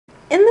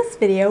In this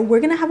video, we're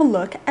going to have a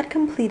look at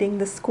completing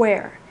the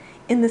square.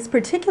 In this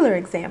particular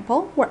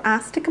example, we're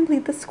asked to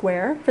complete the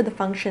square for the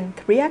function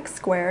 3x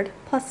squared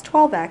plus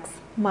 12x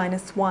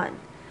minus 1.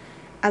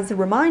 As a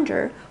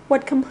reminder,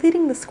 what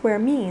completing the square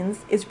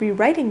means is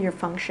rewriting your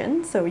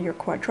function, so your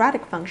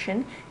quadratic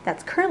function,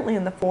 that's currently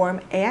in the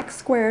form ax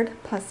squared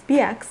plus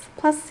bx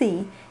plus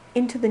c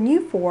into the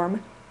new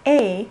form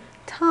a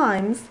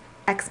times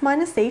x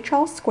minus h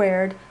all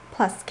squared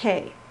plus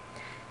k.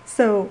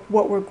 So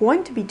what we're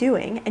going to be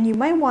doing, and you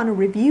might want to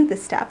review the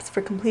steps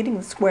for completing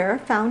the square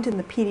found in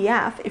the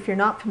PDF if you're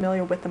not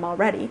familiar with them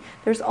already.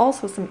 There's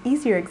also some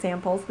easier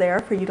examples there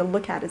for you to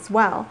look at as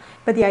well.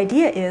 But the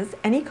idea is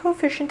any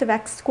coefficient of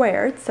x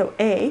squared, so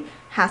a,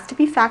 has to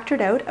be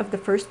factored out of the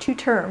first two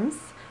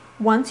terms.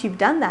 Once you've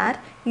done that,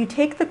 you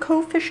take the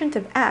coefficient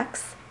of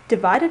x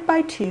divided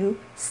by 2,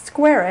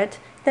 square it,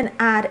 then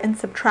add and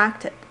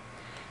subtract it.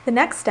 The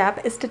next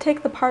step is to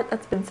take the part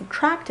that's been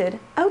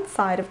subtracted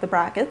outside of the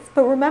brackets,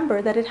 but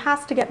remember that it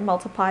has to get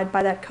multiplied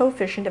by that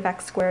coefficient of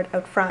x squared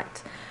out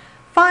front.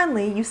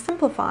 Finally, you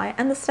simplify,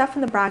 and the stuff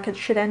in the brackets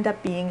should end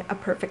up being a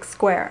perfect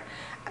square.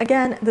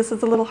 Again, this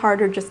is a little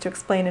harder just to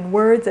explain in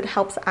words. It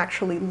helps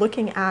actually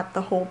looking at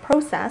the whole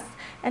process.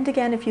 And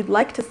again, if you'd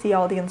like to see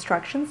all the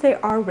instructions, they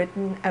are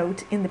written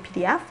out in the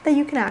PDF that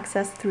you can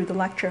access through the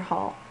lecture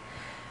hall.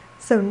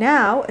 So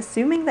now,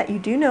 assuming that you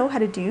do know how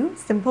to do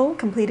simple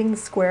completing the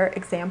square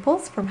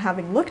examples from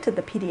having looked at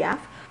the PDF,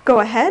 go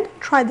ahead,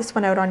 try this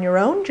one out on your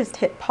own, just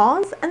hit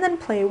pause and then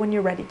play when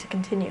you're ready to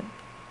continue.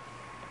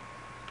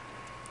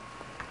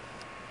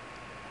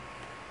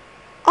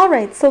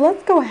 Alright, so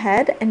let's go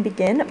ahead and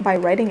begin by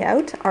writing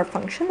out our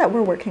function that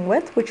we're working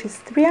with, which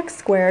is 3x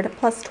squared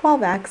plus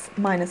 12x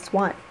minus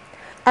 1.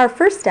 Our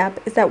first step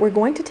is that we're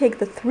going to take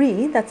the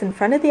 3 that's in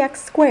front of the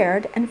x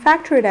squared and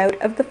factor it out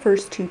of the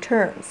first two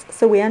terms.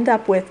 So we end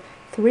up with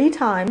 3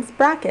 times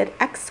bracket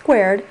x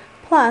squared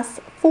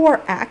plus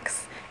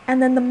 4x,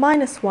 and then the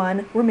minus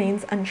 1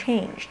 remains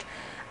unchanged.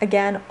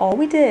 Again, all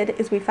we did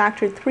is we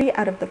factored 3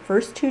 out of the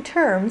first two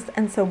terms,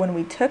 and so when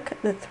we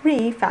took the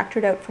 3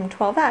 factored out from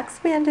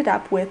 12x, we ended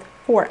up with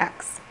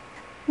 4x.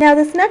 Now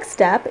this next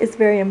step is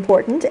very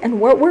important, and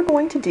what we're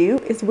going to do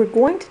is we're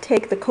going to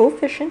take the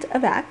coefficient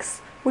of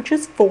x, which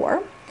is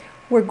 4.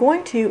 We're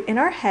going to, in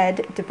our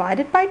head, divide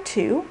it by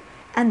 2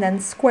 and then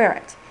square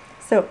it.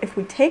 So if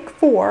we take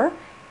 4,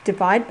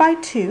 divide by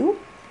 2,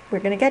 we're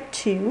going to get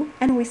 2,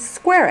 and we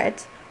square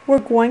it, we're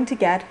going to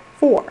get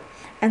 4.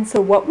 And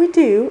so what we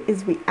do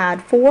is we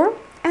add 4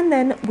 and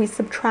then we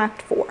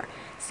subtract 4.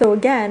 So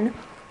again,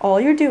 all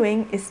you're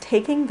doing is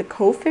taking the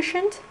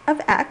coefficient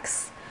of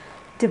x,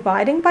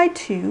 dividing by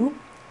 2,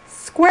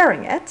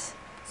 squaring it,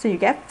 so you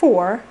get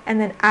 4, and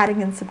then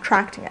adding and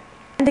subtracting it.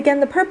 And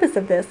again, the purpose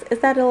of this is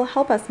that it'll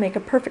help us make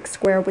a perfect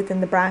square within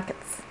the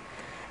brackets.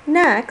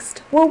 Next,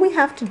 what we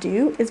have to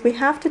do is we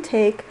have to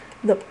take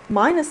the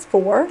minus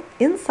 4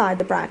 inside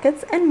the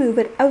brackets and move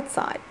it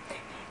outside.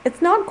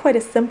 It's not quite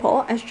as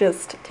simple as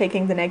just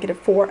taking the negative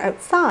 4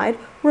 outside.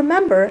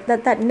 Remember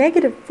that that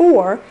negative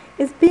 4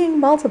 is being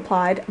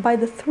multiplied by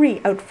the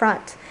 3 out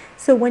front.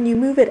 So when you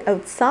move it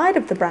outside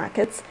of the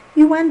brackets,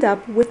 you end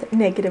up with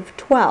negative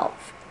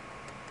 12.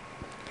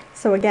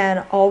 So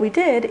again, all we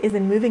did is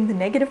in moving the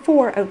negative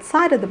 4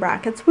 outside of the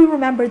brackets, we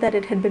remembered that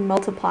it had been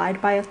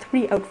multiplied by a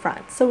 3 out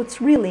front, so it's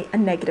really a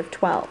negative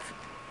 12.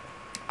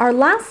 Our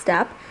last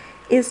step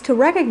is to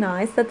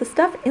recognize that the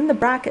stuff in the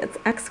brackets,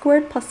 x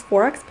squared plus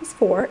 4x plus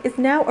 4, is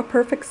now a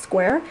perfect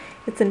square.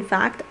 It's in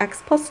fact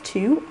x plus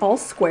 2 all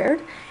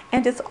squared,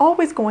 and it's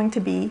always going to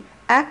be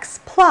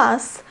x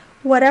plus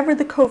whatever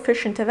the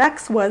coefficient of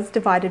x was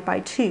divided by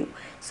 2.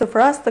 So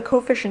for us, the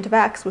coefficient of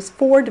x was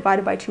 4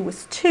 divided by 2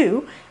 was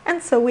 2,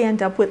 and so we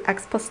end up with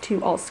x plus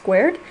 2 all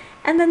squared,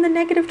 and then the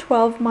negative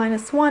 12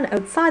 minus 1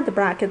 outside the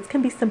brackets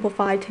can be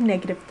simplified to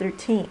negative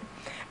 13.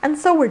 And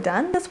so we're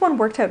done. This one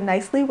worked out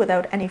nicely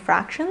without any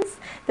fractions.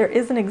 There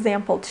is an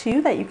example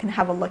too that you can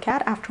have a look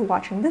at after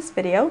watching this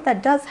video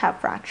that does have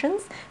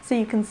fractions, so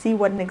you can see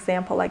what an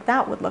example like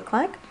that would look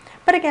like.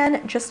 But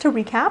again, just to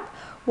recap,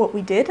 what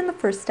we did in the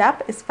first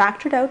step is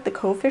factored out the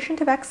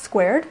coefficient of x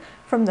squared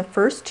from the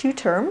first two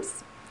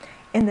terms.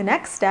 In the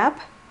next step,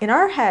 in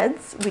our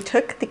heads, we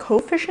took the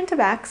coefficient of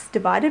x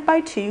divided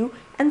by 2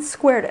 and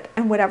squared it.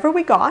 And whatever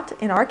we got,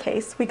 in our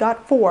case, we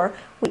got 4,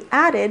 we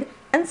added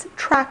and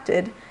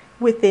subtracted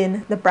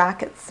within the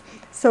brackets.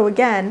 So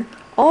again,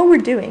 all we're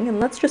doing, and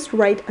let's just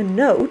write a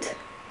note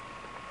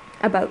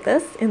about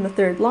this in the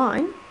third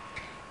line,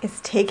 is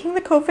taking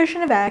the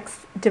coefficient of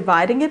x,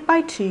 dividing it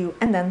by 2,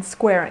 and then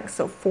squaring.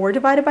 So 4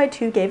 divided by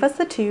 2 gave us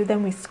the 2,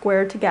 then we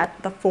squared to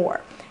get the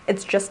 4.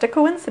 It's just a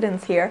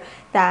coincidence here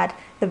that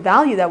the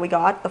value that we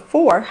got, the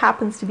 4,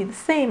 happens to be the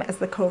same as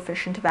the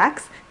coefficient of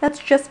x. That's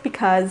just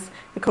because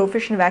the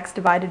coefficient of x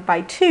divided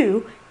by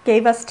 2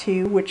 gave us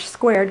 2, which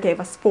squared gave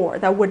us 4.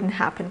 That wouldn't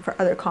happen for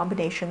other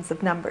combinations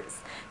of numbers.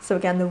 So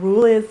again, the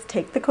rule is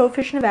take the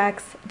coefficient of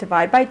x,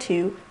 divide by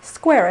 2,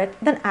 square it,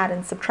 then add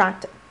and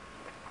subtract it.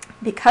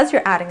 Because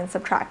you're adding and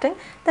subtracting,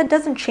 that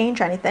doesn't change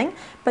anything,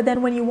 but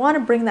then when you want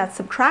to bring that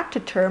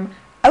subtracted term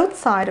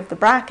outside of the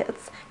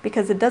brackets,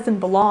 because it doesn't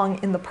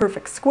belong in the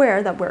perfect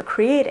square that we're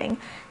creating,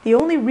 the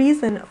only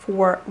reason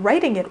for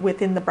writing it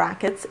within the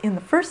brackets in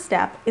the first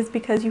step is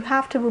because you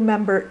have to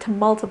remember to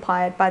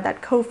multiply it by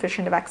that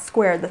coefficient of x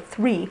squared, the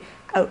 3,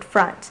 out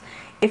front.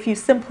 If you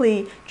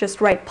simply just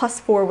write plus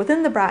 4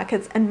 within the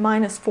brackets and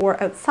minus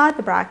 4 outside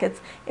the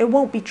brackets, it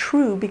won't be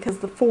true because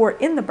the 4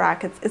 in the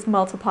brackets is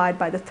multiplied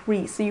by the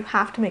 3. So you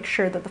have to make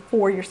sure that the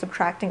 4 you're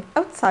subtracting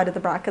outside of the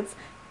brackets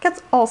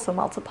gets also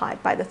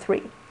multiplied by the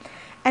 3.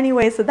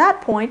 Anyways, at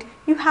that point,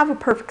 you have a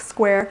perfect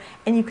square,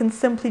 and you can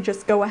simply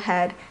just go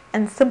ahead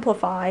and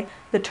simplify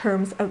the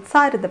terms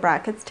outside of the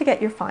brackets to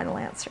get your final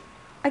answer.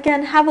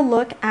 Again, have a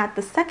look at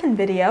the second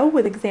video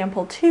with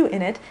example 2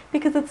 in it,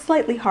 because it's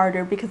slightly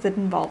harder because it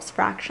involves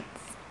fractions.